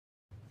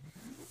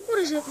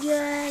is up,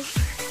 guys?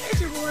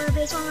 It's your boy,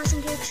 Based on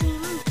Wrestling Gear Extreme.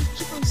 I'm gonna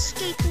keep on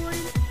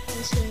skateboarding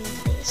and saying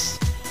this.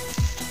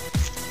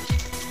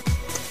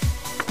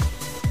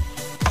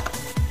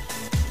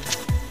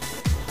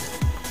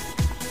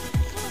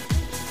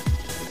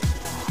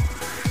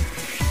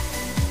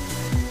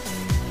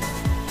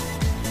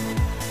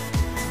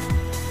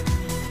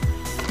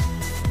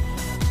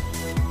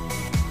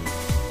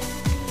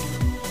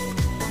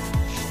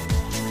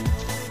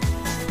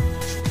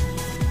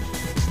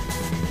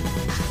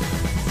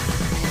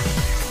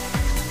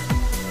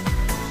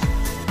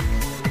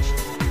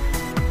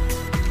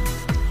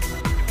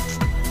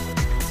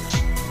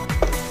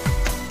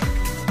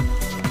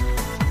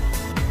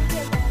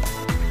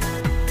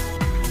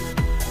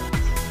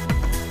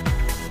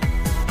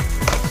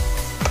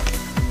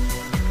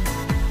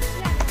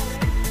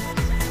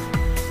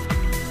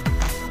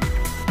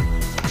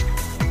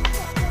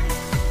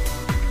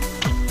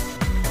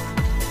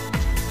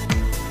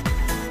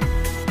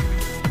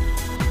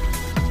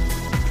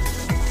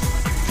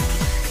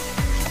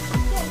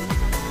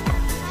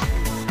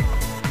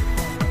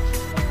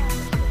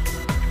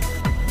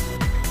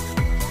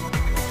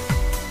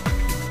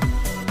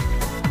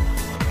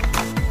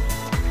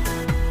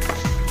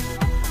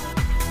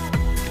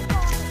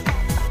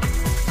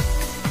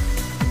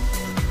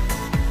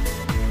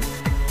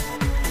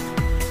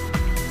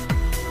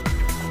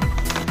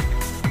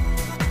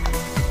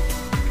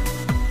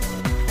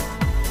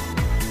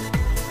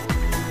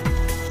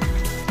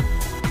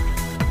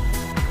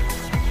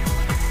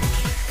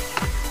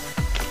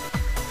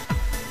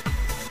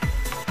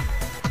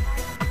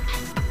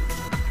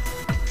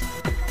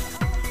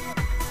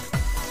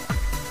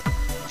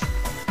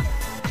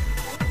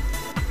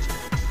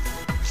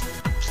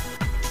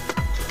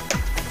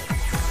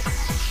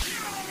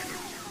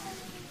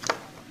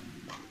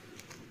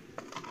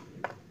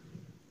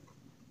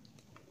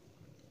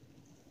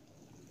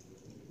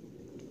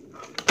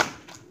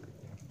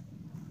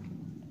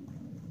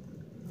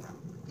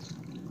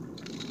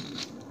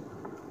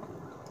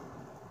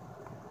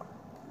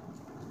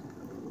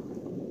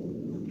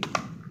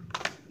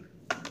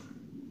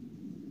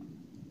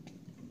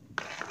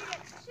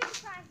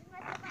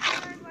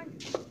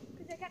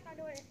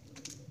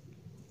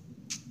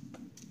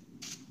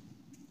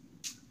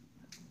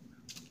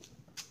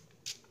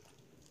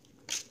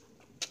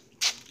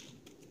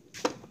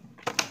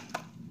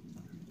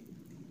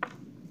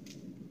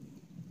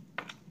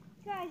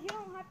 Guys, you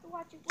don't have to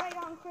watch it right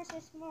on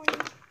Christmas morning.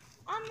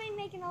 I'm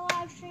making a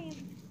live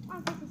stream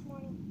on Christmas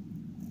morning.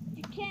 If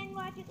you can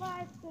watch it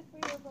live, good for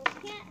you. But if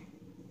you can't,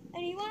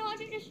 and you want to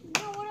watch it, just,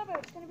 whatever.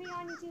 It's going to be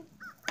on YouTube.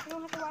 You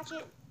don't have to watch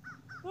it.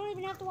 You don't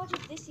even have to watch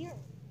it this year.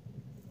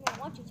 I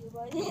want you to,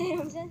 but you know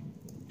what I'm saying?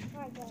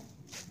 Alright, guys.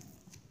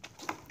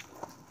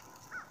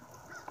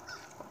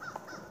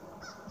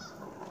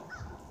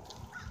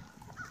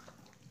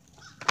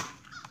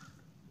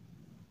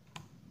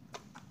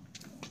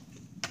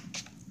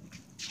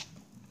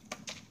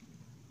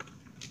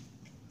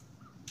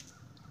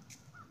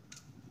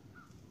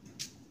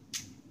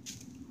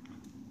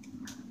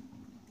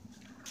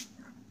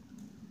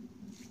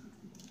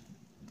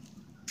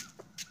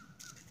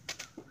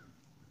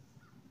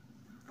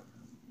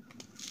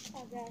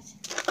 Guys.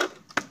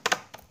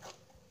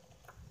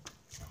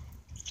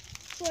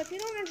 So if you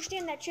don't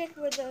understand that trick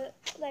with the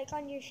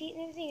on your feet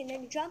and everything and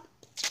then you jump,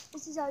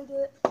 this is how you do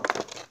it.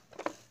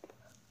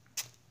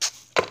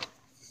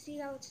 See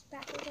how it's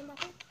backwards on my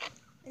feet?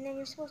 And then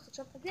you're supposed to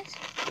jump like this.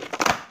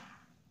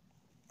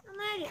 I'm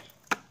at it.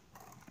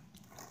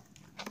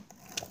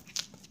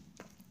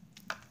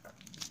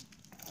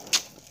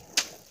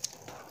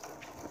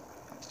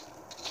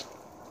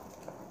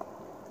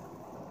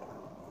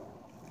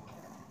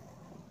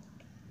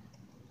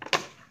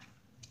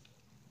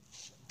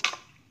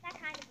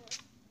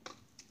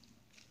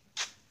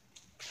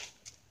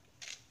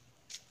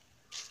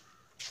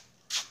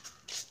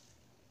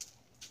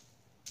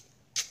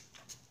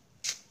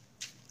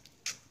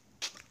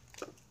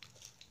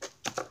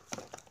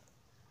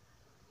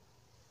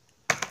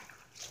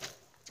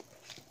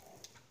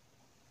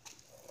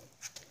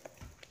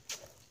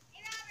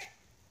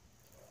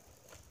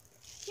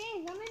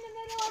 I'm in the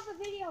middle of a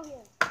video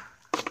here.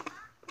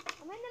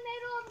 I'm in the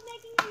middle of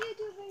making a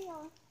YouTube video.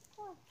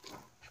 Oh.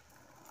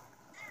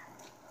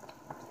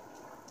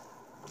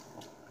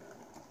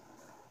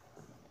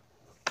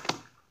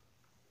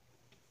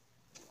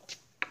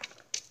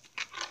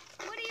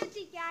 What do you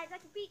think, guys? I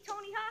can beat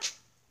Tony Hawk?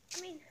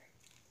 I mean,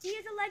 he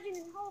is a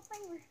legend and Hall of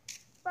Famer.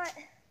 But,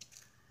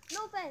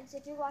 no offense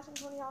if you're watching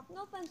Tony Hawk.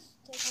 No offense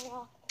to Tony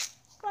Hawk.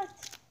 But,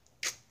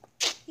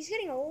 he's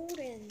getting old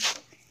and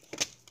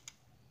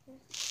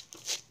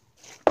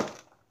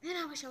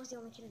I wish I was the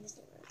only kid in this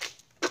neighborhood.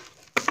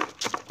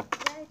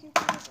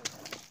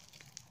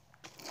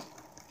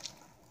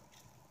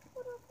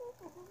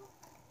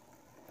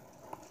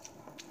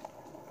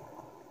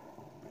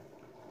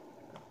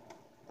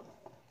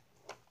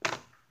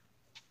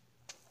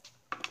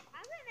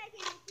 I'm gonna make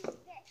a YouTube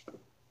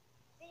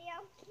video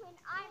when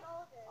I'm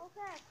older.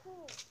 Okay,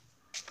 cool.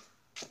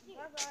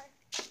 Bye bye.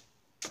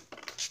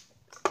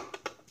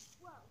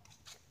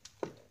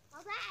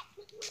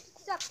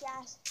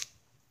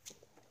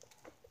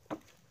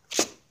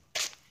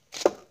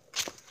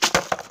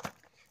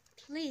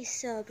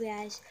 sub,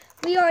 guys.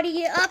 We already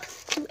get up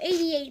to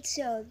 88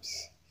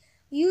 subs.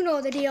 You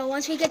know the deal.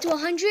 Once we get to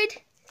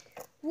 100,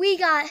 we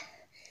got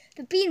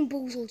the Bean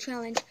Boozled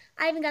challenge.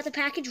 I even got the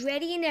package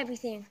ready and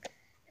everything.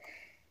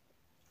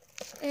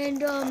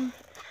 And,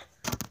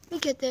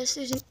 look at this.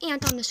 There's an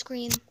ant on the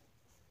screen.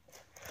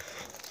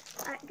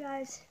 Alright,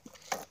 guys.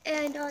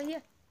 And, yeah.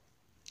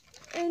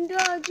 And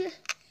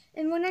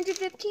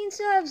 115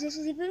 subs. This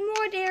is even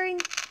more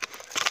daring.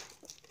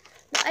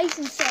 The Ice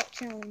and Salt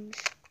challenge.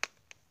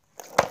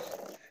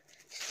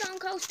 Stone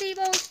Cold Steve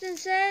Austin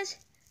says,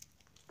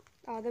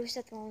 oh, those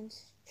are the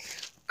ones.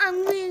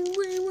 I'm winning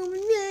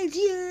woman next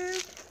year.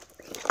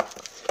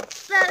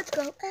 Let's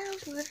go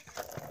elsewhere.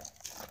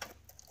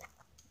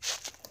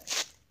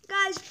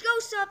 Guys, go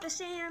sub to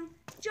Sam,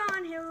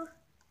 John Hill.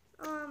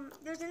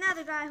 There's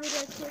another guy who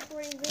does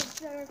skateboarding videos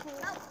that are cool.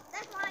 Oh,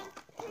 that's mine.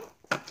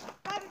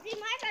 Robert, do you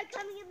mind if I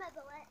come in my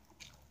bullet?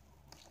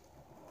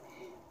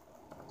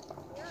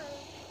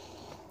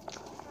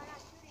 Why not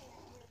shooting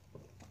at you?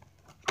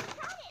 I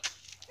shot it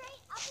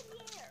straight up in the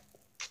air.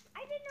 I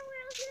didn't know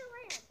where it was going to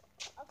land.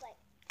 Okay.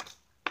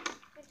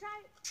 And try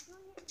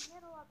doing it in the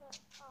middle of the,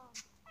 oh.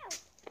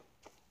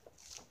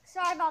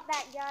 Sorry about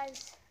that,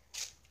 guys.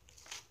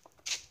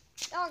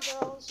 Or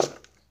girls.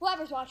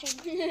 Whoever's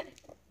watching.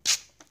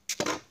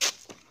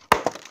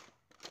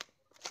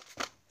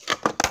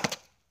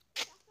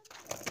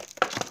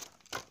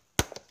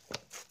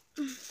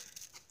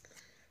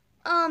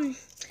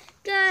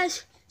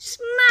 Guys,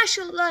 smash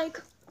a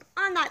like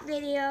on that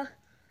video.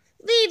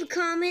 Leave a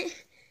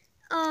comment.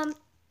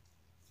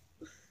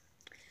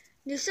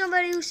 There's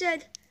somebody who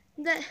said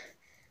that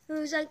it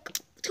was like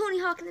Tony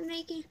Hawk in the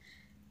making.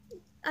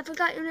 I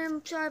forgot your name.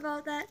 I'm sorry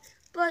about that.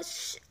 But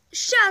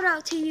shout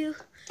out to you.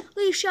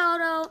 Leave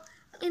shout out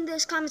in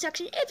this comment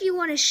section if you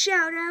want a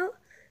shout out.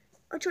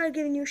 I'll try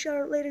giving you a shout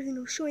out later,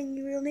 showing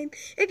you your real name.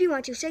 If you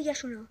want to, say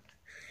yes or no.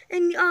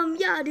 And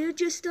yeah, dude,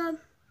 just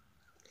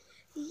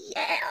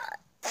yeah.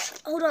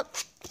 Hold up.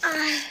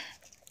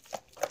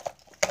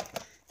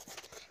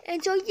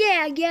 And so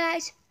yeah,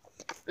 guys,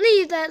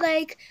 leave that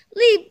like,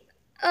 leave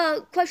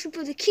a question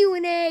for the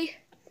Q&A.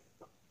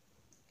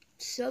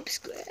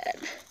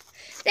 Subscribe.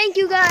 Thank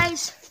you,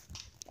 guys.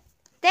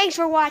 Thanks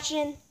for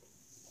watching.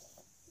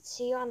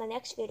 See you on the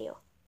next video.